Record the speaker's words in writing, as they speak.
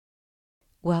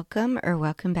Welcome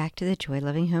back to the Joy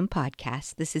Loving Home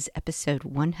podcast. This is episode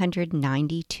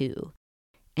 192.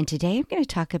 And today I'm going to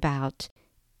talk about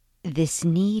this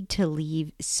need to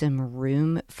leave some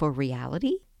room for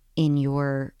reality in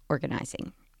your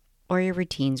organizing or your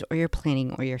routines or your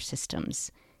planning or your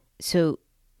systems. So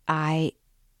I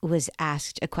was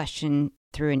asked a question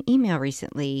through an email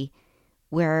recently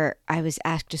where I was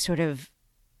asked to sort of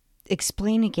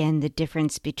explain again the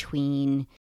difference between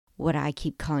what I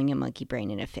keep calling a monkey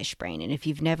brain and a fish brain. And if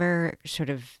you've never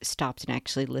sort of stopped and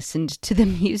actually listened to the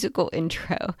musical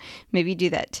intro, maybe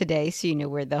do that today so you know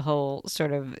where the whole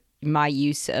sort of my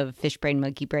use of fish brain,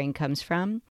 monkey brain comes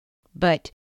from.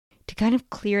 But to kind of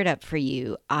clear it up for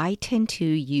you, I tend to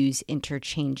use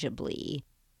interchangeably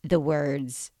the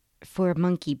words for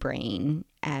monkey brain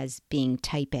as being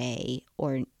type A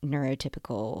or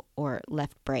neurotypical or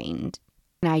left-brained.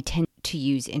 And I tend to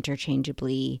use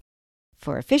interchangeably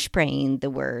for a fish brain,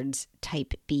 the words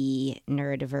type B,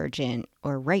 neurodivergent,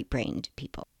 or right-brained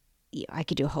people. I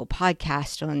could do a whole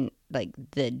podcast on like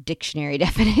the dictionary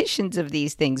definitions of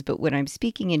these things, but when I'm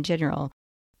speaking in general,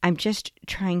 I'm just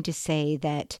trying to say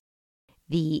that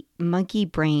the monkey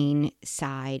brain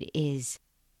side is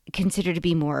considered to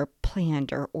be more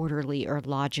planned or orderly or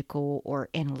logical or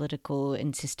analytical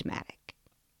and systematic.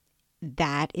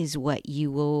 That is what you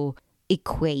will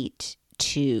equate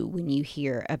to when you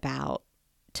hear about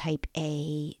type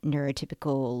A,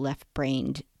 neurotypical,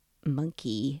 left-brained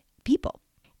monkey people.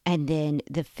 And then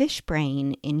the fish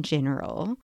brain in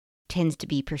general tends to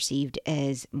be perceived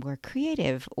as more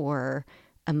creative or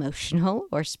emotional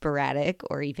or sporadic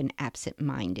or even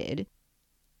absent-minded.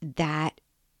 That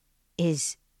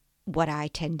is what I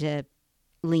tend to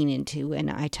lean into when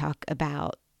I talk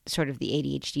about sort of the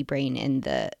ADHD brain and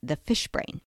the fish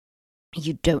brain.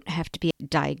 You don't have to be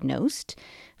diagnosed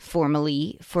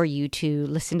formally for you to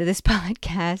listen to this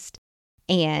podcast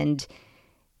and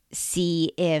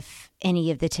see if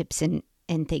any of the tips and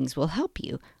things will help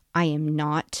you. I am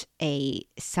not a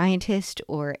scientist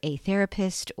or a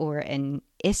therapist or an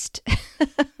ist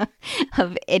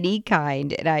of any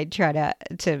kind, and I try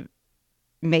to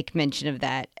make mention of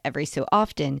that every so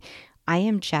often. I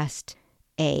am just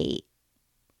a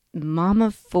mom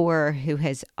of four who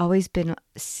has always been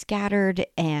scattered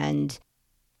and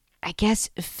I guess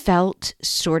felt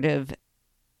sort of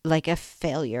like a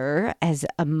failure as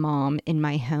a mom in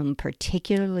my home,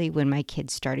 particularly when my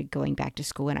kids started going back to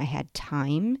school and I had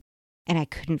time and I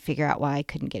couldn't figure out why I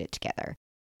couldn't get it together.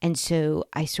 And so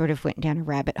I sort of went down a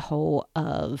rabbit hole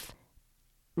of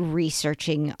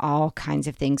researching all kinds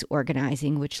of things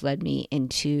organizing, which led me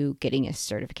into getting a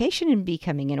certification and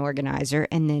becoming an organizer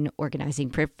and then organizing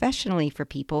professionally for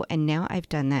people. And now I've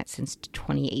done that since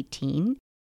 2018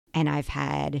 and I've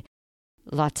had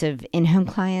lots of in-home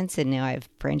clients and now I've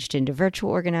branched into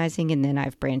virtual organizing and then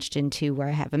I've branched into where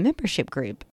I have a membership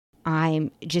group.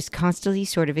 I'm just constantly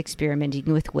sort of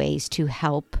experimenting with ways to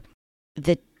help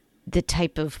the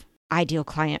type of ideal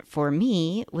client for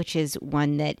me, which is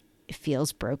one that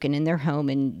feels broken in their home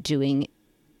and doing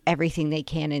everything they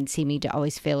can and seeming to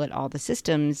always fail at all the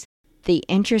systems. The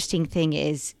interesting thing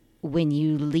is when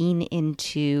you lean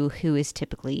into who is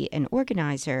typically an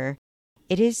organizer,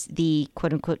 it is the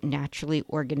quote unquote naturally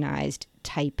organized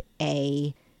type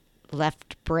A,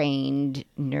 left-brained,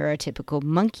 neurotypical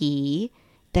monkey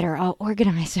that are all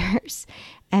organizers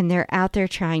and they're out there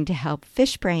trying to help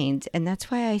fish brains. And that's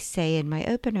why I say in my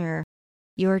opener,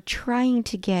 you're trying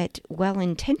to get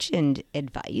well-intentioned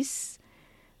advice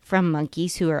from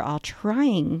monkeys who are all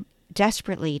trying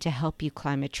desperately to help you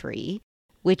climb a tree,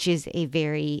 which is a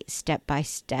very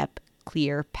step-by-step,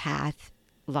 clear path,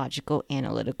 logical,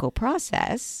 analytical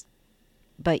process.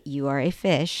 But you are a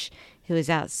fish who is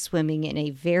out swimming in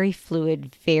a very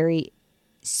fluid, very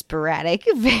sporadic,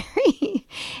 very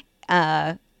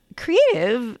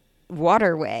creative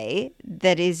waterway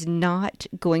that is not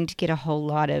going to get a whole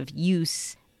lot of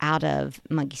use out of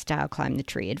monkey style climb the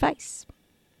tree advice.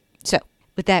 So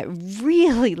with that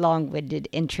really long-winded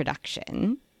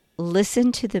introduction,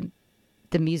 listen to the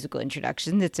musical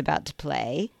introduction that's about to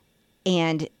play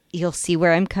and you'll see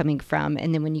where I'm coming from.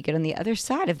 And then when you get on the other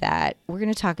side of that, we're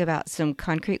going to talk about some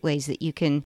concrete ways that you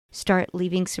can start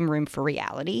leaving some room for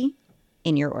reality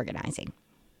in your organizing.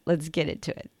 Let's get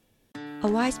into it.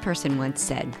 A wise person once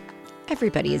said,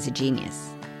 "Everybody is a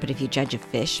genius, but if you judge a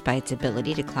fish by its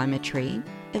ability to climb a tree,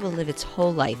 it will live its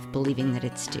whole life believing that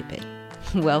it's stupid."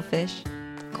 Well, fish,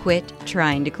 quit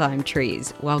trying to climb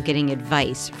trees while getting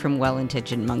advice from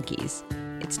well-intentioned monkeys.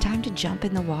 It's time to jump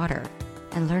in the water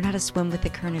and learn how to swim with the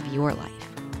current of your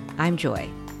life. I'm Joy,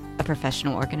 a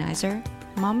professional organizer,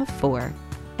 mom of four,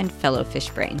 and fellow fish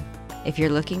brain. If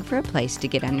you're looking for a place to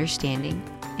get understanding,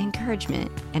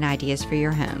 encouragement, and ideas for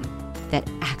your home that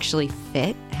actually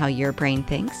fit how your brain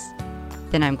thinks,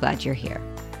 then I'm glad you're here.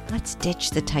 Let's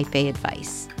ditch the type A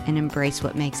advice and embrace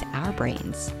what makes our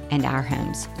brains and our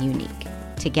homes unique.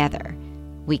 Together,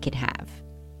 we can have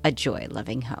a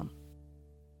joy-loving home.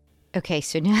 Okay,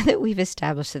 so now that we've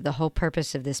established that the whole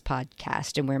purpose of this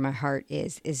podcast and where my heart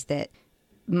is that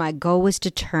my goal was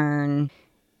to turn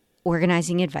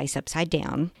organizing advice upside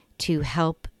down to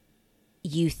help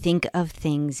you think of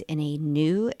things in a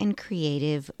new and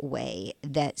creative way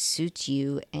that suits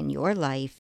you and your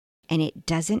life. And it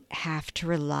doesn't have to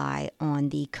rely on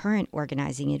the current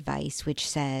organizing advice, which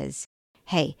says,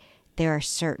 hey, there are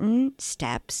certain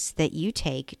steps that you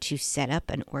take to set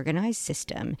up an organized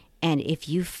system. And if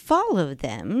you follow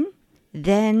them,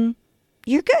 then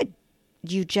you're good.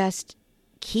 You just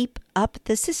keep up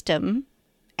the system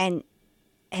and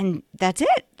that's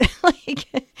it. Like,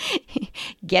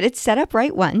 get it set up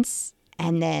right once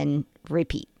and then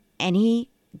repeat. Any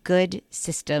good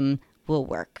system will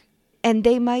work. And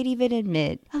they might even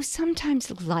admit, oh,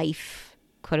 sometimes life,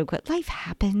 quote unquote, life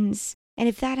happens. And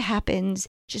if that happens,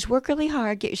 just work really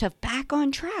hard, get yourself back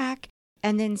on track,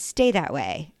 and then stay that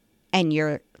way. And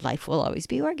your life will always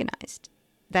be organized.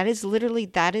 That is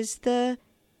the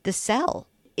sell.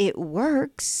 It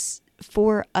works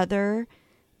for other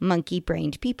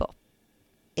monkey-brained people.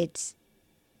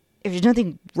 There's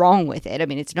nothing wrong with it. I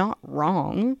mean, it's not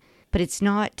wrong, but it's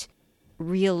not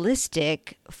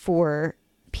realistic for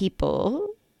people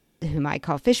whom I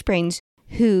call fish brains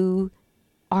who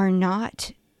are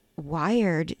not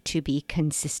wired to be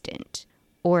consistent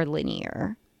or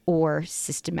linear or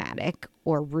systematic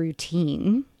or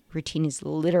routine. Routine is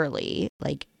literally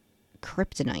like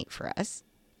kryptonite for us.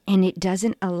 And it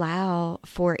doesn't allow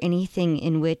for anything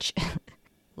in which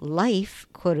life,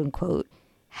 quote unquote,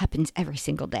 happens every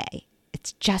single day.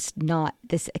 It's just not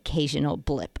this occasional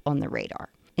blip on the radar.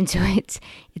 And so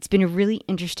it's been a really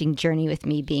interesting journey with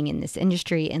me being in this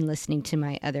industry and listening to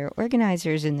my other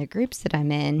organizers in the groups that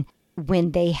I'm in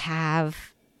when they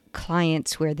have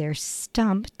clients where they're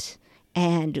stumped,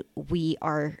 and we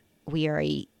are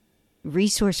a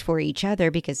resource for each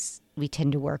other because we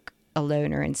tend to work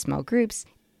alone or in small groups.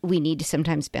 We need to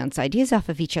sometimes bounce ideas off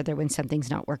of each other when something's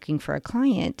not working for a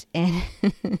client. And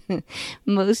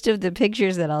most of the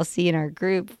pictures that I'll see in our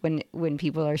group when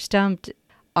people are stumped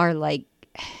are like,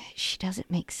 she doesn't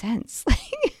make sense.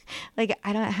 Like,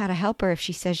 I don't know how to help her if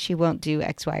she says she won't do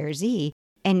X, Y, or Z.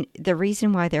 And the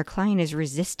reason why their client is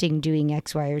resisting doing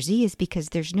X, Y, or Z is because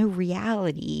there's no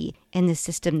reality in the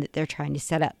system that they're trying to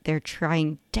set up. They're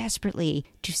trying desperately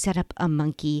to set up a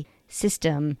monkey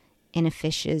system in a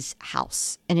fish's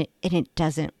house, and it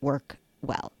doesn't work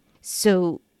well.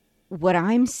 So what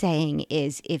I'm saying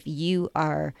is, if you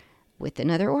are with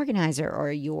another organizer,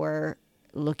 or you're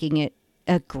looking at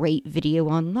a great video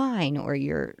online, or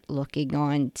you're looking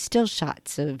on still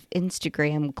shots of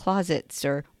Instagram closets,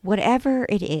 or whatever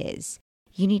it is,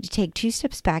 you need to take 2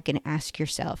 steps back and ask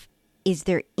yourself, is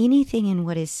there anything in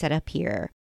what is set up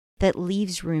here that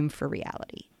leaves room for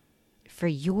reality? For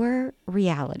your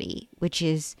reality, which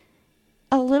is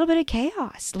a little bit of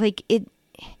chaos. Like,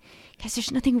 because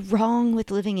there's nothing wrong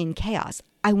with living in chaos.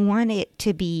 I want it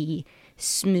to be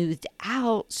smoothed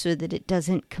out so that it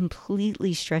doesn't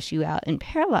completely stress you out and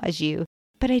paralyze you.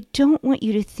 But I don't want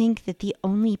you to think that the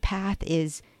only path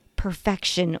is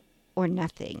perfection or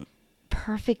nothing.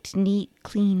 Perfect, neat,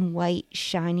 clean, white,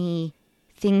 shiny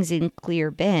things in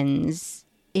clear bins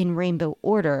in rainbow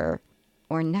order,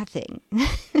 or nothing.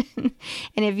 And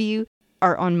if you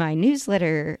are on my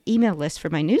newsletter, email list for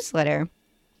my newsletter,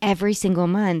 every single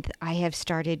month I have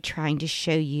started trying to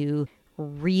show you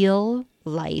real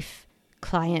life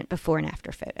client before and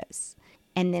after photos.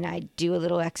 And then I do a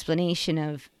little explanation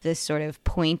of the sort of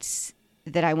points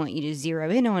that I want you to zero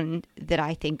in on that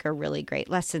I think are really great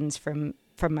lessons from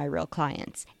my real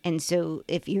clients. And so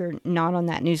if you're not on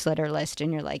that newsletter list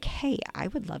and you're like, hey, I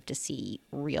would love to see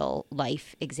real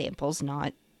life examples,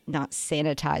 not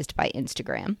sanitized by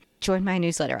Instagram, join my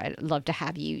newsletter. I'd love to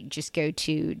have you. Just go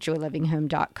to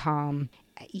joylovinghome.com.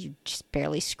 You just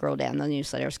barely scroll down. The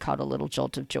newsletter is called A Little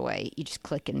Jolt of Joy. You just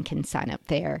click and can sign up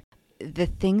there. The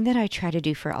thing that I try to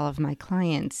do for all of my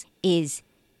clients is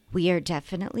we are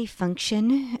definitely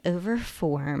function over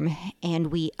form, and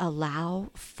we allow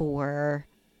for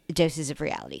doses of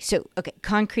reality. So, okay,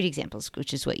 concrete examples,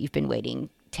 which is what you've been waiting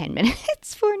 10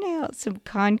 minutes for now. Some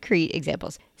concrete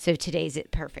examples. So today's a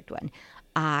perfect one.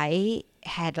 I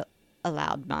had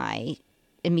allowed my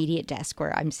immediate desk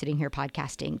where I'm sitting here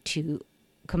podcasting to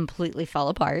completely fall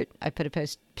apart. I put a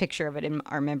picture of it in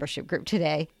our membership group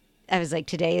today. I was like,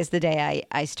 today is the day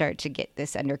I start to get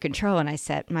this under control. And I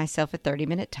set myself a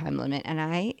 30-minute time limit. And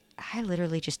I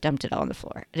literally just dumped it all on the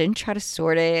floor. I didn't try to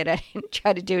sort it. I didn't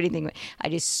try to do anything. I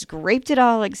just scraped it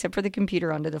all except for the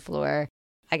computer onto the floor.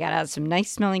 I got out some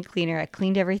nice smelling cleaner. I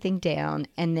cleaned everything down.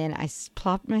 And then I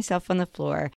plopped myself on the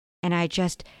floor. And I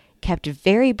just kept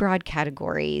very broad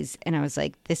categories. And I was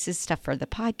like, this is stuff for the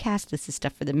podcast. This is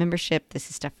stuff for the membership. This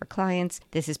is stuff for clients.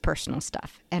 This is personal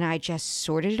stuff. And I just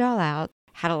sorted it all out.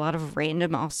 Had a lot of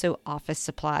random also office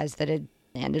supplies that had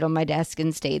landed on my desk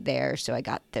and stayed there. So I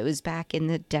got those back in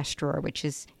the desk drawer, which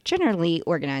is generally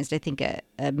organized. I think a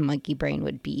monkey brain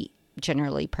would be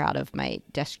generally proud of my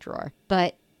desk drawer.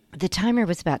 But the timer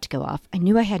was about to go off. I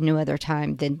knew I had no other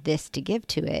time than this to give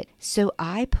to it. So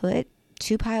I put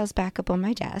 2 piles back up on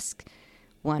my desk.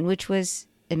 One, which was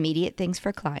immediate things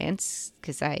for clients,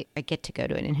 because I get to go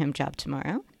to an in-home job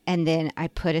tomorrow. And then I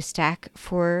put a stack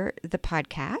for the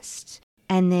podcast.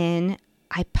 And then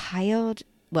I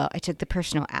took the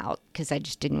personal out because I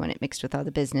just didn't want it mixed with all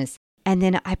the business. And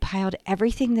then I piled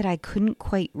everything that I couldn't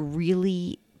quite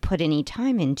really put any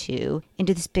time into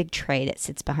this big tray that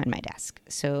sits behind my desk.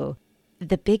 So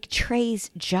the big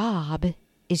tray's job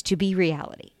is to be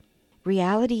reality.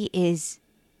 Reality is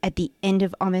at the end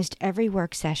of almost every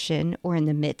work session, or in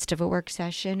the midst of a work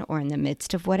session, or in the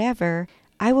midst of whatever,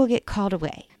 I will get called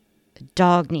away. A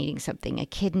dog needing something, a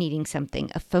kid needing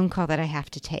something, a phone call that I have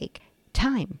to take.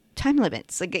 Time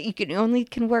limits. Like you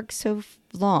can work so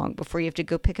long before you have to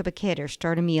go pick up a kid or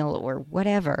start a meal or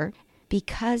whatever,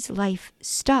 because life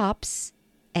stops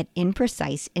at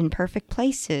imprecise, imperfect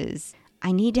places.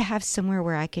 I need to have somewhere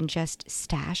where I can just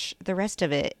stash the rest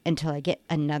of it until I get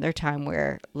another time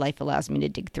where life allows me to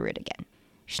dig through it again.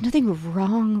 There's nothing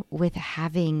wrong with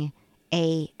having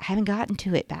I haven't gotten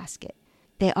to it basket.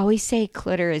 They always say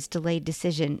clutter is delayed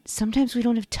decision. Sometimes we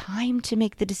don't have time to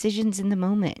make the decisions in the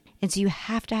moment. And so you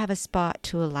have to have a spot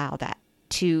to allow that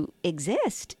to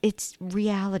exist. It's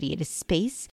reality. It is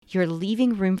space. You're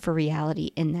leaving room for reality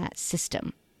in that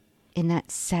system, in that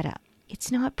setup.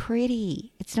 It's not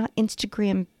pretty. It's not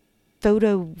Instagram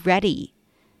photo ready,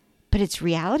 but it's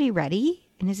reality ready.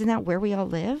 And isn't that where we all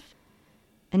live?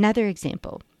 Another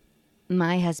example.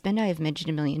 My husband, I have mentioned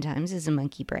a million times, is a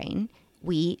monkey brain.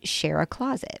 We share a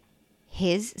closet.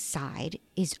 His side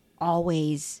is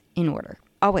always in order.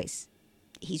 Always.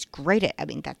 He's great at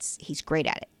he's great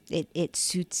at it. It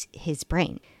suits his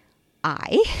brain.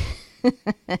 I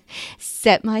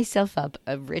set myself up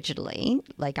originally,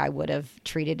 like I would have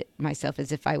treated myself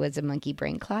as if I was a monkey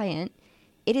brain client.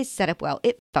 It is set up well.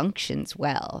 It functions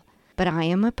well. But I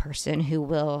am a person who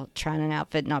will try on an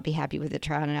outfit, not be happy with it,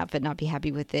 try on an outfit, not be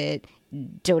happy with it,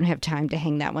 don't have time to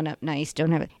hang that one up nice,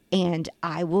 don't have it. And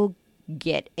I will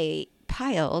get a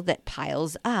pile that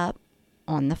piles up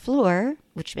on the floor,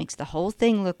 which makes the whole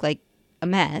thing look like a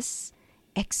mess,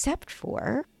 except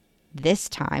for this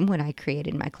time when I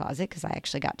created my closet, because I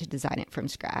actually got to design it from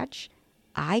scratch.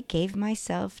 I gave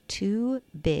myself 2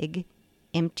 big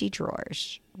empty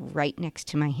drawers right next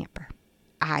to my hamper.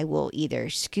 I will either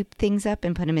scoop things up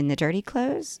and put them in the dirty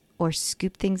clothes, or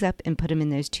scoop things up and put them in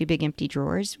those 2 big empty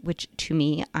drawers, which to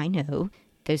me, I know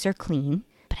those are clean,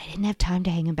 but I didn't have time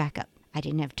to hang them back up. I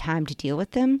didn't have time to deal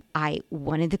with them. I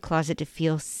wanted the closet to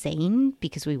feel sane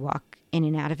because we walk in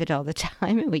and out of it all the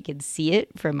time and we can see it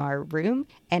from our room.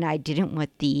 And I didn't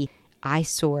want the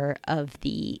eyesore of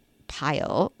the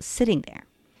pile sitting there.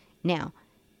 Now,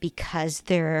 because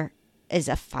there is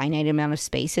a finite amount of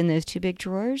space in those 2 big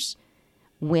drawers,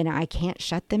 when I can't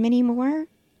shut them anymore,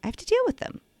 I have to deal with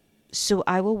them. So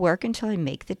I will work until I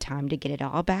make the time to get it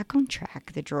all back on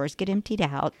track. The drawers get emptied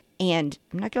out. And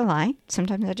I'm not going to lie,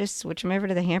 sometimes I just switch them over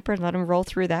to the hamper and let them roll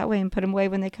through that way and put them away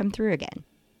when they come through again.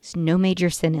 There's no major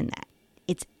sin in that.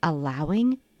 It's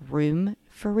allowing room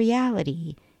for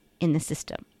reality in the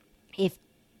system. If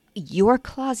your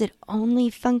closet only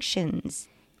functions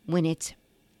when it's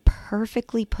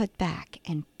perfectly put back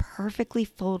and perfectly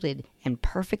folded and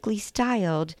perfectly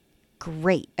styled,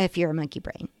 great if you're a monkey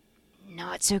brain.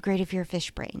 Not so great if you're a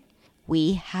fish brain.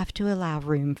 We have to allow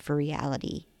room for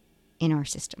reality in our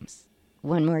systems.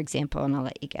 One more example and I'll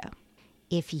let you go.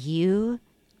 If you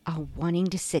are wanting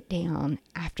to sit down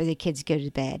after the kids go to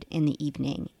bed in the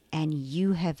evening and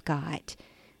you have got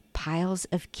piles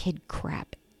of kid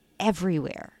crap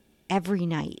everywhere, every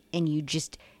night, and you're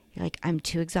like, I'm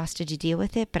too exhausted to deal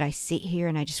with it, but I sit here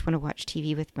and I just want to watch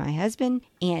TV with my husband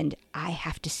and I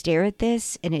have to stare at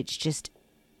this and it's just,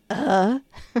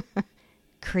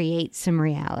 create some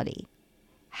reality.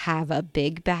 Have a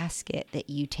big basket that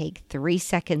you take 3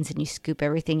 seconds and you scoop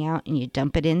everything out and you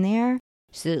dump it in there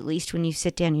so that at least when you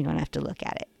sit down, you don't have to look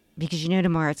at it. because you know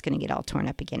tomorrow it's going to get all torn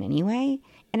up again anyway.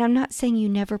 And I'm not saying you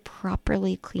never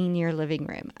properly clean your living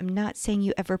room. I'm not saying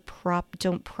you ever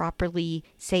don't properly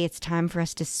say it's time for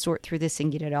us to sort through this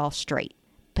and get it all straight.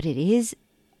 But it is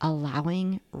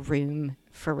allowing room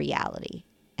for reality.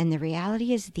 And the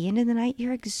reality is, at the end of the night,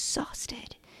 you're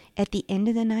exhausted. At the end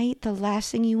of the night, the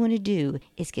last thing you want to do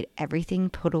is get everything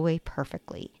put away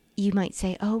perfectly. You might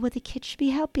say, oh, well, the kids should be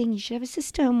helping. You should have a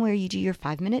system where you do your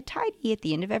 5-minute tidy at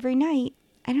the end of every night.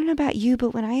 I don't know about you,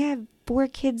 but when I have 4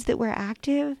 kids that were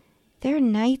active, there are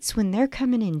nights when they're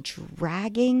coming in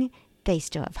dragging. They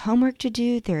still have homework to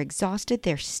do. They're exhausted.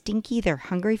 They're stinky. They're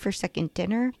hungry for second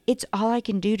dinner. It's all I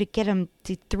can do to get them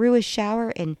through a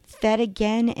shower and fed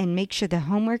again and make sure the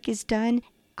homework is done.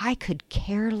 I could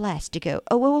care less to go,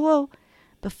 oh, whoa.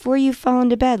 Before you fall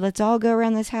into bed, let's all go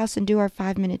around this house and do our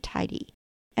 5-minute tidy.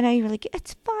 And you're like,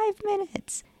 it's 5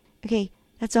 minutes. Okay,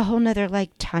 that's a whole nother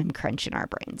time crunch in our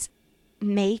brains.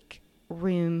 Make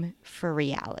room for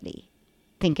reality.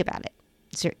 Think about it.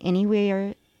 Is there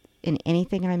anywhere in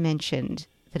anything I mentioned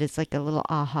that is like a little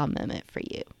aha moment for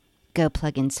you? Go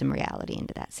plug in some reality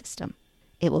into that system.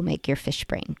 It will make your fish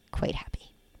brain quite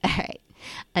happy. All right.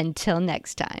 Until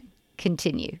next time,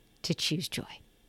 continue to choose joy.